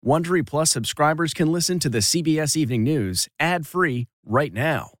Wondery Plus subscribers can listen to the CBS Evening News ad-free right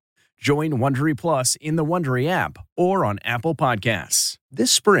now. Join Wondery Plus in the Wondery app or on Apple Podcasts.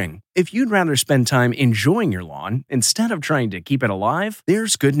 This spring, if you'd rather spend time enjoying your lawn instead of trying to keep it alive,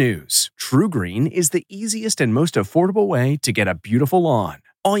 there's good news. True Green is the easiest and most affordable way to get a beautiful lawn.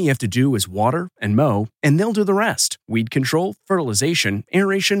 All you have to do is water and mow, and they'll do the rest. Weed control, fertilization,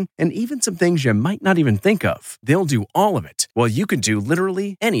 aeration, and even some things you might not even think of. They'll do all of it, while you can do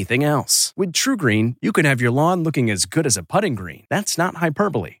literally anything else. With True Green, you can have your lawn looking as good as a putting green. That's not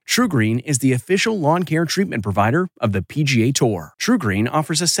hyperbole. True Green is the official lawn care treatment provider of the PGA Tour. True Green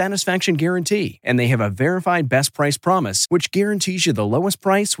offers a satisfaction guarantee, and they have a verified best price promise, which guarantees you the lowest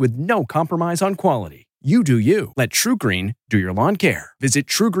price with no compromise on quality. You do you. Let True Green do your lawn care. Visit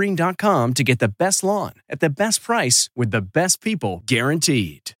TrueGreen.com to get the best lawn at the best price with the best people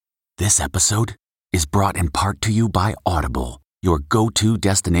guaranteed. This episode is brought in part to you by Audible, your go-to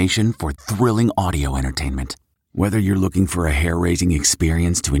destination for thrilling audio entertainment. Whether you're looking for a hair-raising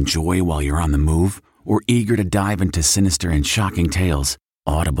experience to enjoy while you're on the move or eager to dive into sinister and shocking tales,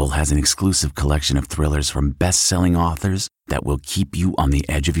 Audible has an exclusive collection of thrillers from best-selling authors that will keep you on the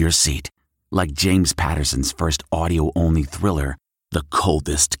edge of your seat. Like James Patterson's first audio-only thriller, The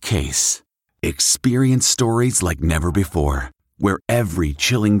Coldest Case. Experience stories like never before, where every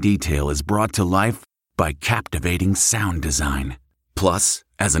chilling detail is brought to life by captivating sound design. Plus,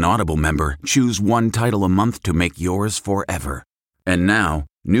 as an Audible member, choose one title a month to make yours forever. And now,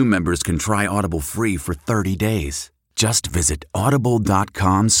 new members can try Audible free for 30 days. Just visit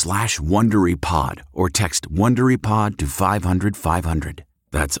audible.com/WonderyPod or text WonderyPod to 500-500.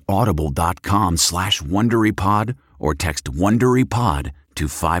 That's audible.com/WonderyPod or text WonderyPod to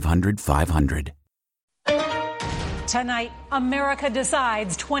 500-500. Tonight, America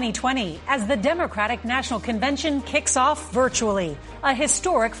Decides 2020 as the Democratic National Convention kicks off virtually. A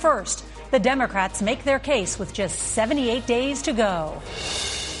historic first. The Democrats make their case with just 78 days to go.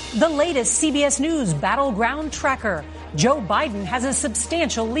 The latest CBS News battleground tracker. Joe Biden has a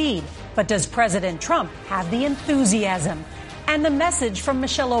substantial lead, but does President Trump have the enthusiasm? And the message from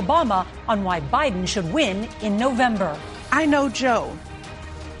Michelle Obama on why Biden should win in November. I know Joe.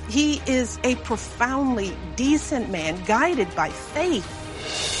 He is a profoundly decent man, guided by faith.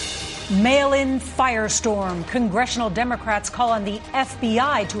 Mail-in firestorm. Congressional Democrats call on the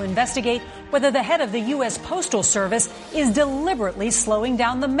FBI to investigate whether the head of the U.S. Postal Service is deliberately slowing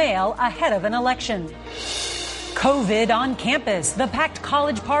down the mail ahead of an election. COVID on campus, the packed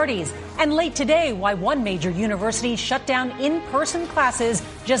college parties, and late today, why one major university shut down in-person classes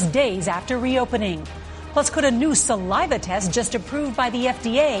just days after reopening. Plus, could a new saliva test just approved by the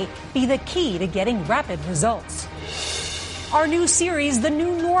FDA be the key to getting rapid results? Our new series, The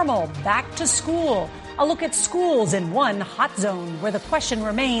New Normal, Back to School. A look at schools in one hot zone where the question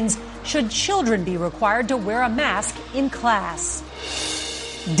remains, should children be required to wear a mask in class?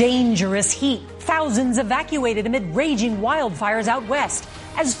 Dangerous heat. Thousands evacuated amid raging wildfires out west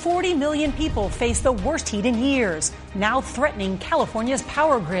as 40 million people face the worst heat in years, now threatening California's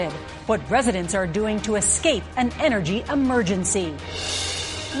power grid. What residents are doing to escape an energy emergency.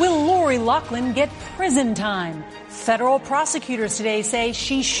 Will Lori Loughlin get prison time? Federal prosecutors today say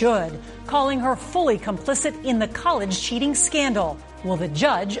she should, calling her fully complicit in the college cheating scandal. Will the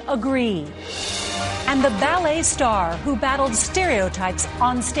judge agree? And the ballet star who battled stereotypes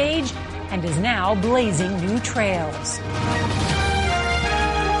on stage and is now blazing new trails.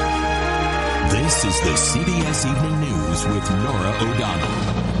 This is the CBS Evening News with Norah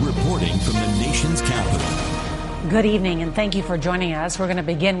O'Donnell, reporting from the nation's capital. Good evening, and thank you for joining us. We're going to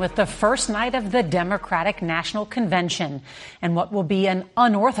begin with the first night of the Democratic National Convention and what will be an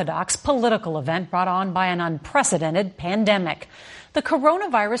unorthodox political event brought on by an unprecedented pandemic. The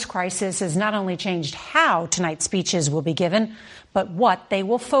coronavirus crisis has not only changed how tonight's speeches will be given, but what they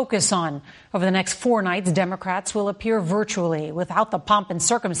will focus on. Over the next 4 nights, Democrats will appear virtually without the pomp and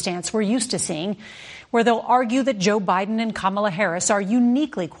circumstance we're used to seeing, where they'll argue that Joe Biden and Kamala Harris are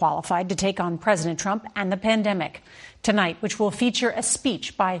uniquely qualified to take on President Trump and the pandemic. Tonight, which will feature a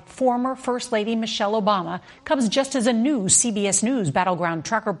speech by former First Lady Michelle Obama, comes just as a new CBS News battleground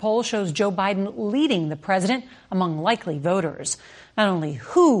tracker poll shows Joe Biden leading the president among likely voters. Not only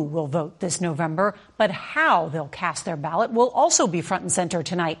who will vote this November, but how they'll cast their ballot will also be front and center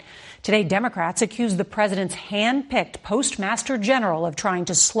tonight. Today, Democrats accuse the president's hand-picked postmaster general of trying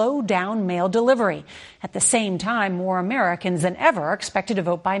to slow down mail delivery. At the same time, more Americans than ever are expected to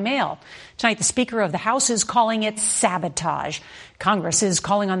vote by mail. Tonight, the Speaker of the House is calling it sabotage. Congress is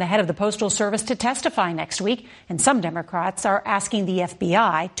calling on the head of the Postal Service to testify next week, and some Democrats are asking the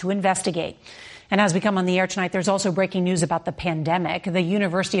FBI to investigate. And as we come on the air tonight, there's also breaking news about the pandemic. The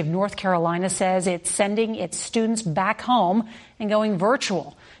University of North Carolina says it's sending its students back home and going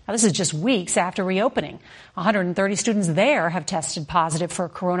virtual. Now, this is just weeks after reopening. 130 students there have tested positive for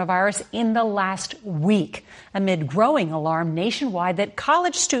coronavirus in the last week, amid growing alarm nationwide that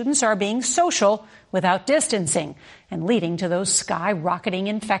college students are being social without distancing and leading to those skyrocketing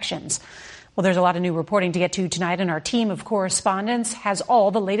infections. Well, there's a lot of new reporting to get to tonight, and our team of correspondents has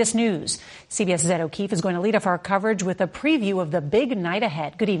all the latest news. CBS's Ed O'Keefe is going to lead off our coverage with a preview of the big night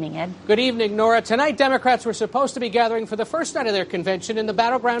ahead. Good evening, Ed. Good evening, Norah. Tonight, Democrats were supposed to be gathering for the first night of their convention in the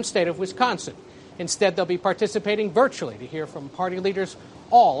battleground state of Wisconsin. Instead, they'll be participating virtually to hear from party leaders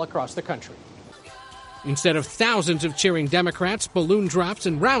all across the country. Instead of thousands of cheering Democrats, balloon drops,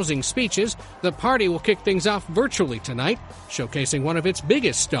 and rousing speeches, the party will kick things off virtually tonight, showcasing one of its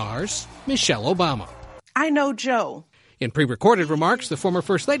biggest stars, Michelle Obama. I know Joe. In pre-recorded remarks, the former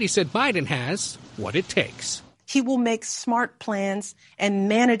First Lady said Biden has what it takes. He will make smart plans and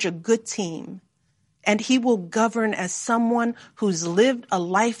manage a good team. And he will govern as someone who's lived a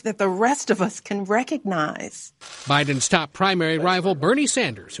life that the rest of us can recognize. Biden's top primary rival, Bernie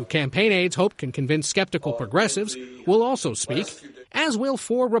Sanders, who campaign aides hope can convince skeptical progressives, will also speak, as will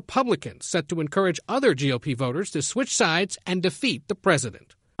 4 Republicans set to encourage other GOP voters to switch sides and defeat the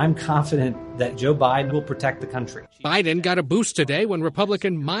president. I'm confident that Joe Biden will protect the country. Biden got a boost today when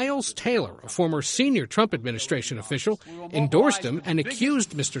Republican Miles Taylor, a former senior Trump administration official, endorsed him and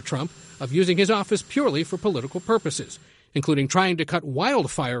accused Mr. Trump of using his office purely for political purposes, including trying to cut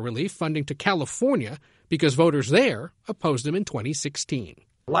wildfire relief funding to California because voters there opposed him in 2016.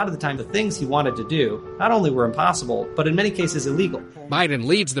 A lot of the time, the things he wanted to do not only were impossible, but in many cases illegal. Biden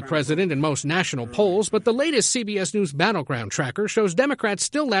leads the president in most national polls, but the latest CBS News battleground tracker shows Democrats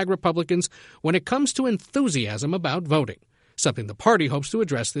still lag Republicans when it comes to enthusiasm about voting, something the party hopes to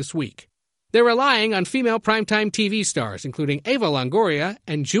address this week. They're relying on female primetime TV stars, including Eva Longoria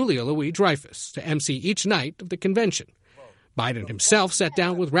and Julia Louis-Dreyfus, to emcee each night of the convention. Biden himself sat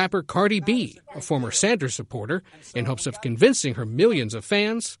down with rapper Cardi B, a former Sanders supporter, in hopes of convincing her millions of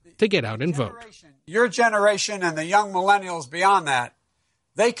fans to get out and vote. Your generation and the young millennials beyond that,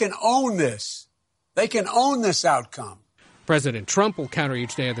 they can own this. They can own this outcome. President Trump will counter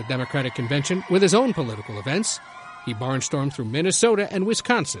each day of the Democratic convention with his own political events. He barnstormed through Minnesota and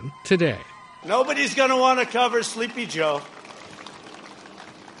Wisconsin today. Nobody's going to want to cover Sleepy Joe.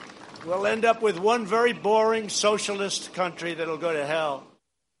 We'll end up with one very boring socialist country that'll go to hell.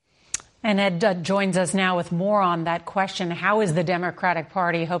 And Ed joins us now with more on that question. How is the Democratic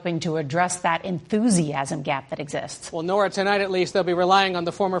Party hoping to address that enthusiasm gap that exists? Well, Norah, tonight at least, they'll be relying on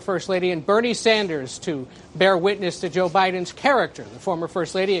the former First Lady and Bernie Sanders to bear witness to Joe Biden's character. The former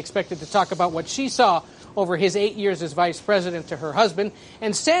First Lady expected to talk about what she saw over his 8 years as vice president to her husband,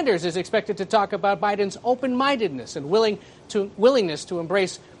 and Sanders is expected to talk about Biden's open-mindedness and willingness to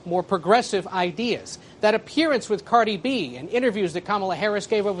embrace more progressive ideas. That appearance with Cardi B and interviews that Kamala Harris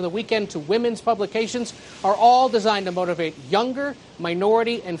gave over the weekend to women's publications are all designed to motivate younger,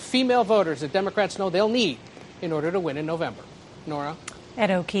 minority, and female voters that Democrats know they'll need in order to win in November. Norah?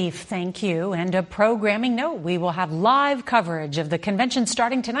 Ed O'Keefe, thank you. And a programming note, we will have live coverage of the convention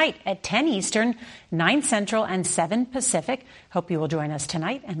starting tonight at 10 Eastern, 9 Central, and 7 Pacific. Hope you will join us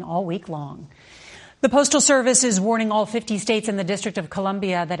tonight and all week long. The Postal Service is warning all 50 states and the District of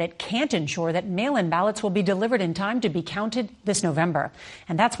Columbia that it can't ensure that mail-in ballots will be delivered in time to be counted this November.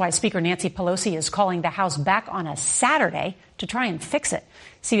 And that's why Speaker Nancy Pelosi is calling the House back on a Saturday to try and fix it.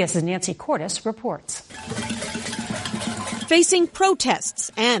 CBS's Nancy Cordes reports. Facing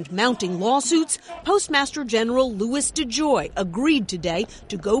protests and mounting lawsuits, Postmaster General Louis DeJoy agreed today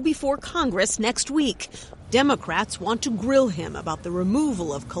to go before Congress next week. Democrats want to grill him about the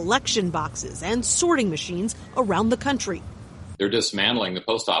removal of collection boxes and sorting machines around the country. They're dismantling the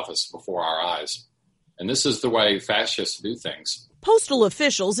post office before our eyes. And this is the way fascists do things. Postal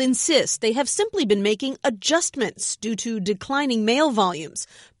officials insist they have simply been making adjustments due to declining mail volumes.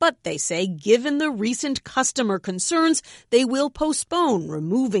 But they say given the recent customer concerns, they will postpone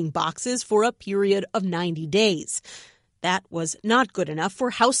removing boxes for a period of 90 days. That was not good enough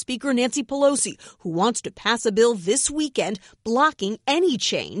for House Speaker Nancy Pelosi, who wants to pass a bill this weekend blocking any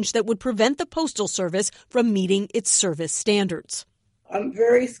change that would prevent the Postal Service from meeting its service standards. I'm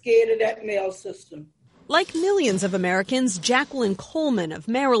very scared of that mail system. Like millions of Americans, Jacqueline Coleman of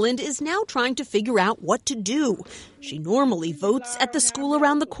Maryland is now trying to figure out what to do. She normally votes at the school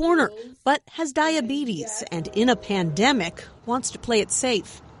around the corner, but has diabetes and in a pandemic wants to play it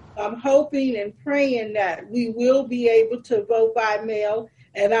safe. I'm hoping and praying that we will be able to vote by mail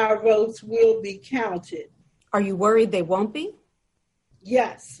and our votes will be counted. Are you worried they won't be?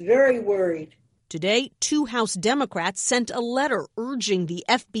 Yes, very worried. Today, 2 House Democrats sent a letter urging the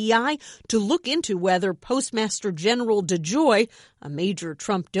FBI to look into whether Postmaster General DeJoy, a major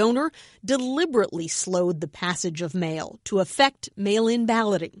Trump donor, deliberately slowed the passage of mail to affect mail-in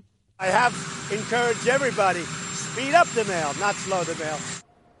balloting. I have encouraged everybody, speed up the mail, not slow the mail.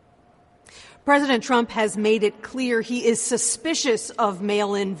 President Trump has made it clear he is suspicious of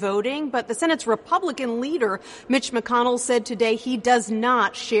mail-in voting, but the Senate's Republican leader, Mitch McConnell, said today he does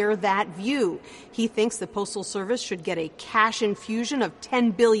not share that view. He thinks the Postal Service should get a cash infusion of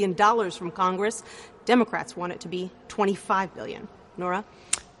 $10 billion from Congress. Democrats want it to be $25 billion. Norah?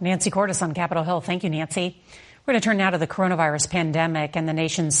 Nancy Cordes on Capitol Hill. Thank you, Nancy. We're going to turn now to the coronavirus pandemic and the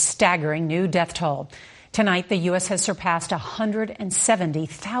nation's staggering new death toll. Tonight, the U.S. has surpassed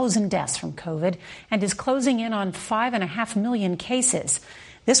 170,000 deaths from COVID and is closing in on 5.5 million cases.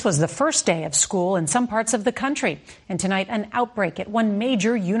 This was the first day of school in some parts of the country. And tonight, an outbreak at one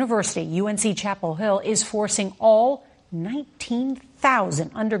major university, UNC Chapel Hill, is forcing all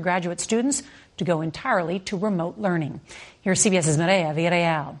 19,000 undergraduate students to go entirely to remote learning. Here's CBS's Maria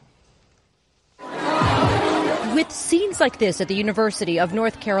Villarreal. With scenes like this at the University of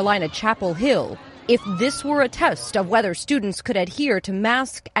North Carolina, Chapel Hill, if this were a test of whether students could adhere to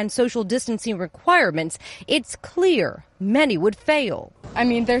mask and social distancing requirements, it's clear many would fail. I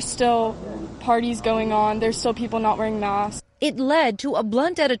mean, there's still parties going on. There's still people not wearing masks. It led to a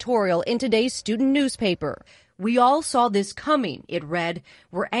blunt editorial in today's student newspaper. We all saw this coming, it read.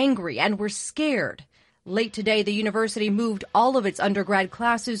 We're angry and we're scared. Late today, the university moved all of its undergrad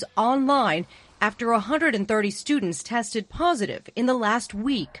classes online after 130 students tested positive in the last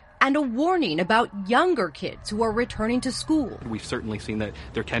week. And a warning about younger kids who are returning to school. We've certainly seen that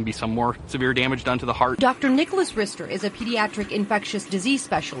there can be some more severe damage done to the heart. Dr. Nicholas Rister is a pediatric infectious disease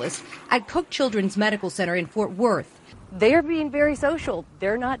specialist at Cook Children's Medical Center in Fort Worth. They're being very social.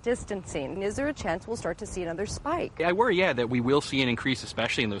 They're not distancing. Is there a chance we'll start to see another spike? I worry, that we will see an increase,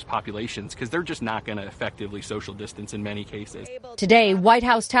 especially in those populations, because they're just not going to effectively social distance in many cases. Today, White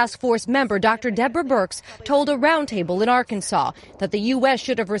House Task Force member Dr. Deborah Birx told a roundtable in Arkansas that the U.S.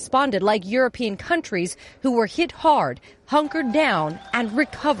 should have responded like European countries who were hit hard, hunkered down, and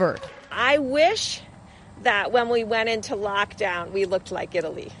recovered. I wish that when we went into lockdown, we looked like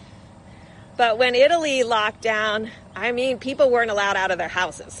Italy. But when Italy locked down, people weren't allowed out of their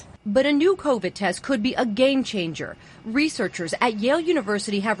houses. But a new COVID test could be a game changer. Researchers at Yale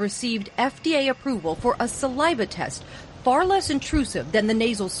University have received FDA approval for a saliva test far less intrusive than the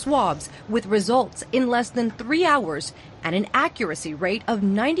nasal swabs, with results in less than 3 hours and an accuracy rate of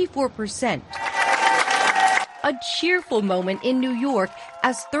 94%. A cheerful moment in New York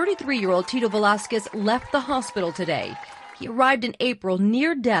as 33-year-old Tito Velasquez left the hospital today. He arrived in April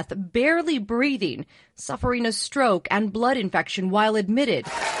near death, barely breathing, suffering a stroke and blood infection while admitted.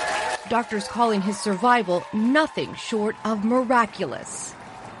 Doctors calling his survival nothing short of miraculous.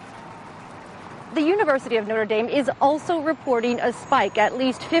 The University of Notre Dame is also reporting a spike, at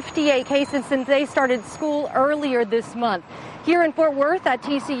least 58 cases since they started school earlier this month. Here in Fort Worth at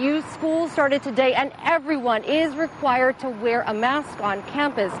TCU, school started today and everyone is required to wear a mask on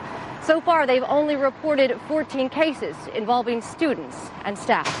campus. So far, they've only reported 14 cases involving students and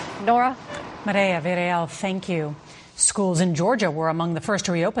staff. Norah? Maria Villarreal, thank you. Schools in Georgia were among the first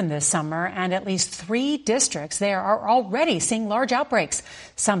to reopen this summer, and at least 3 districts there are already seeing large outbreaks.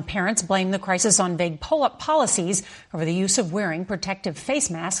 Some parents blame the crisis on vague policies over the use of wearing protective face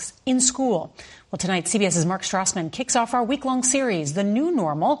masks in school. Well, tonight, CBS's Mark Strassman kicks off our week-long series, The New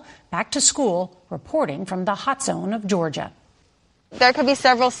Normal, Back to School, reporting from the hot zone of Georgia. There could be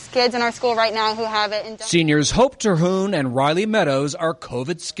several kids in our school right now who have it. Seniors Hope Terhune and Riley Meadows are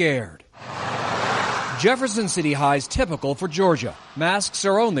COVID scared. Jefferson City High's typical for Georgia. Masks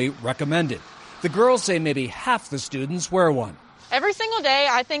are only recommended. The girls say maybe half the students wear one. Every single day,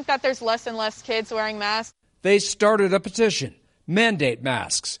 I think that there's less and less kids wearing masks. They started a petition, Mandate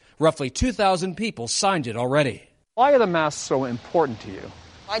Masks. Roughly 2,000 people signed it already. Why are the masks so important to you?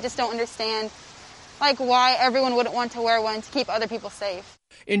 I just don't understand why everyone wouldn't want to wear one to keep other people safe.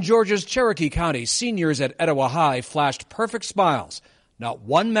 In Georgia's Cherokee County, seniors at Etowah High flashed perfect smiles. Not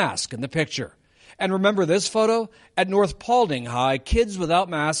one mask in the picture. And remember this photo? At North Paulding High, kids without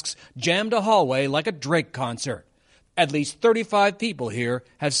masks jammed a hallway like a Drake concert. At least 35 people here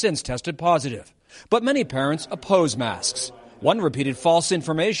have since tested positive. But many parents oppose masks. One repeated false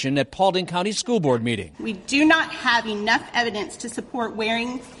information at Paulding County School Board meeting. We do not have enough evidence to support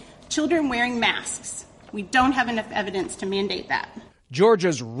children wearing masks. We don't have enough evidence to mandate that.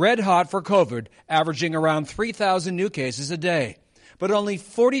 Georgia's red hot for COVID, averaging around 3,000 new cases a day. But only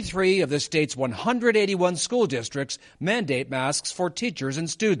 43 of the state's 181 school districts mandate masks for teachers and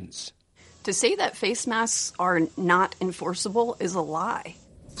students. To say that face masks are not enforceable is a lie.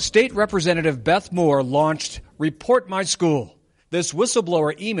 State Representative Beth Moore launched Report My School. This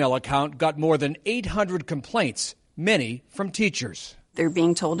whistleblower email account got more than 800 complaints, many from teachers. They're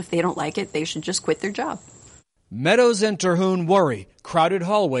being told if they don't like it, they should just quit their job. Meadows and Terhune worry crowded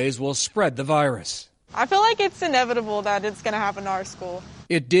hallways will spread the virus. I feel like it's inevitable that it's going to happen to our school.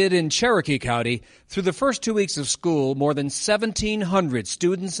 It did in Cherokee County. Through the first 2 weeks of school, more than 1,700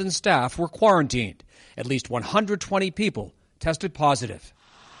 students and staff were quarantined. At least 120 people tested positive.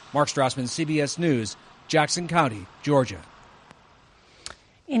 Mark Strassman, CBS News, Jackson County, Georgia.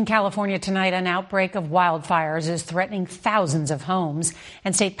 In California tonight, an outbreak of wildfires is threatening thousands of homes,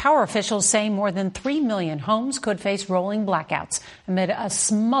 and state power officials say more than 3 million homes could face rolling blackouts amid a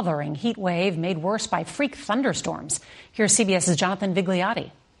smothering heat wave made worse by freak thunderstorms. Here's CBS's Jonathan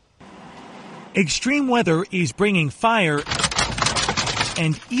Vigliotti. Extreme weather is bringing fire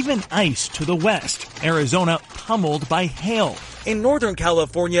and even ice to the west. Arizona pummeled by hail. In Northern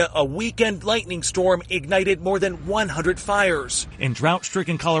California, a weekend lightning storm ignited more than 100 fires. In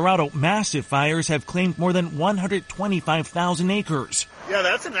drought-stricken Colorado, massive fires have claimed more than 125,000 acres. Yeah,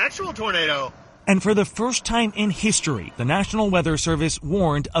 that's an actual tornado. And for the first time in history, the National Weather Service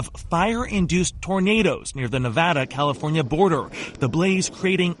warned of fire-induced tornadoes near the Nevada-California border, the blaze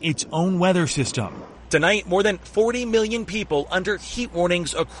creating its own weather system. Tonight, more than 40 million people under heat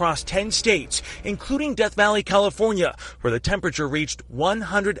warnings across 10 states, including Death Valley, California, where the temperature reached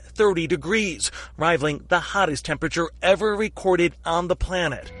 130 degrees, rivaling the hottest temperature ever recorded on the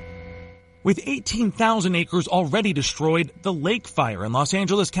planet. With 18,000 acres already destroyed, the lake fire in Los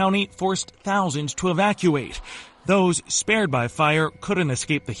Angeles County forced thousands to evacuate. Those spared by fire couldn't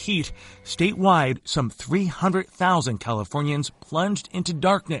escape the heat. Statewide, some 300,000 Californians plunged into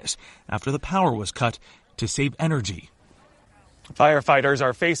darkness after the power was cut to save energy. Firefighters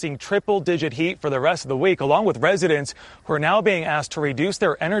are facing triple-digit heat for the rest of the week, along with residents who are now being asked to reduce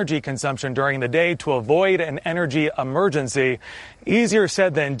their energy consumption during the day to avoid an energy emergency. Easier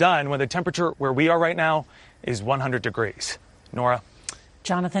said than done when the temperature where we are right now is 100 degrees. Norah.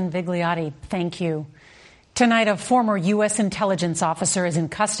 Jonathan Vigliotti, thank you. Tonight, a former U.S. intelligence officer is in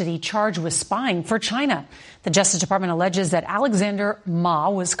custody charged with spying for China. The Justice Department alleges that Alexander Ma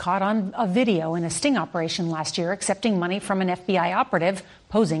was caught on a video in a sting operation last year, accepting money from an FBI operative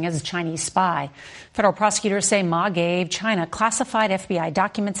posing as a Chinese spy. Federal prosecutors say Ma gave China classified FBI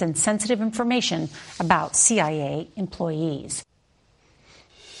documents and sensitive information about CIA employees.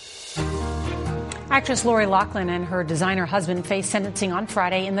 Actress Lori Loughlin and her designer husband face sentencing on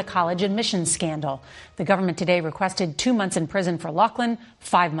Friday in the college admissions scandal. The government today requested 2 months in prison for Loughlin,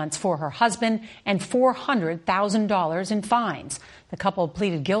 5 months for her husband, and $400,000 in fines. The couple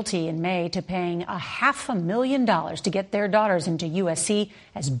pleaded guilty in May to paying $500,000 to get their daughters into USC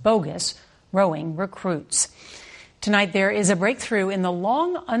as bogus rowing recruits. Tonight, there is a breakthrough in the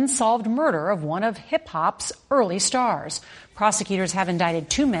long unsolved murder of one of hip-hop's early stars. Prosecutors have indicted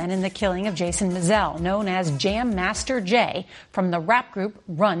 2 men in the killing of Jason Mizell, known as Jam Master Jay, from the rap group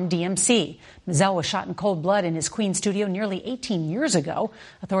Run DMC. Mizell was shot in cold blood in his Queens studio nearly 18 years ago.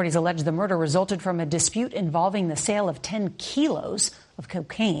 Authorities allege the murder resulted from a dispute involving the sale of 10 kilos of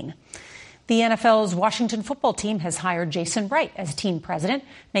cocaine. The NFL's Washington football team has hired Jason Wright as team president,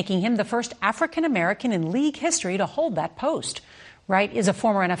 making him the first African-American in league history to hold that post. Wright is a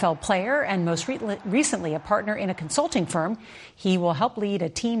former NFL player and most recently a partner in a consulting firm. He will help lead a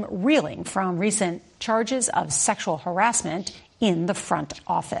team reeling from recent charges of sexual harassment in the front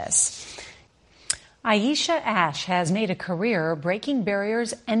office. Aisha Ash has made a career breaking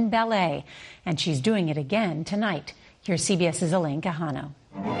barriers in ballet, and she's doing it again tonight. Here's CBS's Elaine Cajano.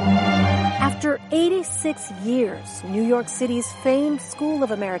 After 86 years, New York City's famed School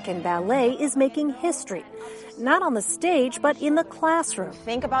of American Ballet is making history. Not on the stage, but in the classroom.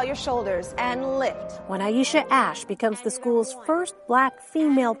 Think about your shoulders and lift. When Aisha Ash becomes the school's first black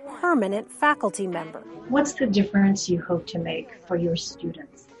female permanent faculty member. What's the difference you hope to make for your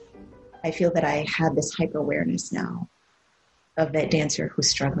students? I feel that I have this hyper-awareness now of that dancer who's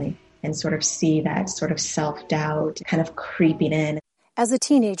struggling and sort of see that sort of self-doubt kind of creeping in. As a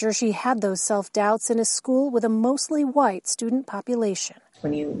teenager, she had those self-doubts in a school with a mostly white student population.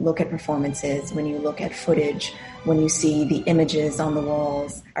 When you look at performances, when you look at footage, when you see the images on the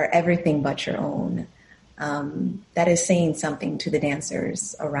walls are everything but your own, that is saying something to the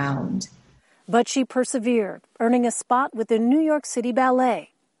dancers around. But she persevered, earning a spot with the New York City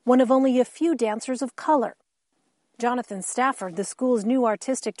Ballet, one of only a few dancers of color. Jonathan Stafford, the school's new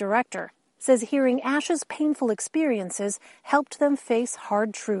artistic director, says hearing Ash's painful experiences helped them face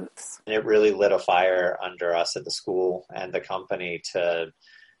hard truths. It really lit a fire under us at the school and the company to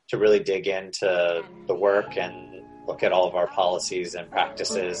to really dig into the work and look at all of our policies and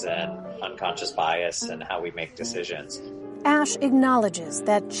practices and unconscious bias and how we make decisions. Ash acknowledges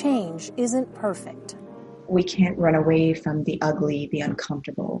that change isn't perfect. We can't run away from the ugly, the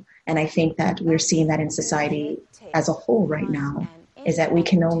uncomfortable. And I think that we're seeing that in society as a whole right now, is that we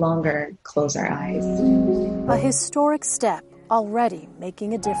can no longer close our eyes. A historic step already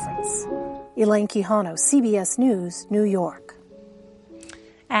making a difference. Elaine Quijano, CBS News, New York.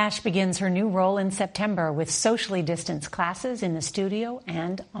 Ash begins her new role in September with socially distanced classes in the studio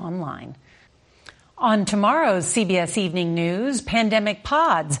and online. On tomorrow's CBS Evening News, pandemic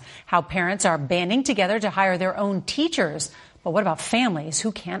pods, how parents are banding together to hire their own teachers. But what about families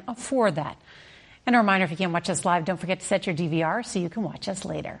who can't afford that? And a reminder, if you can't watch us live, don't forget to set your DVR so you can watch us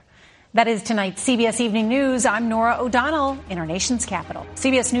later. That is tonight's CBS Evening News. I'm Norah O'Donnell in our nation's capital.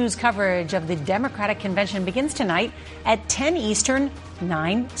 CBS News coverage of the Democratic Convention begins tonight at 10 Eastern,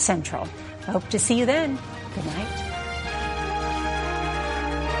 9 Central. I hope to see you then. Good night.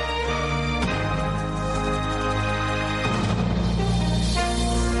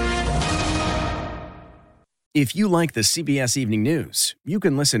 If you like the CBS Evening News, you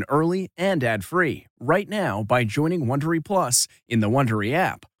can listen early and ad-free right now by joining Wondery Plus in the Wondery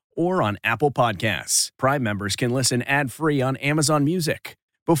app or on Apple Podcasts. Prime members can listen ad-free on Amazon Music.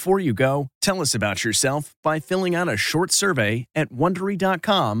 Before you go, tell us about yourself by filling out a short survey at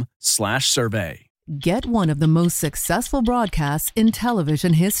Wondery.com/survey. Get one of the most successful broadcasts in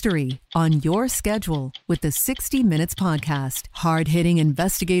television history on your schedule with the 60 Minutes podcast. Hard-hitting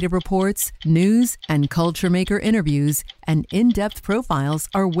investigative reports, news, and culture maker interviews, and in-depth profiles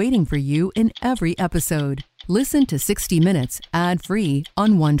are waiting for you in every episode. Listen to 60 Minutes ad-free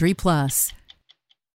on Wondery Plus.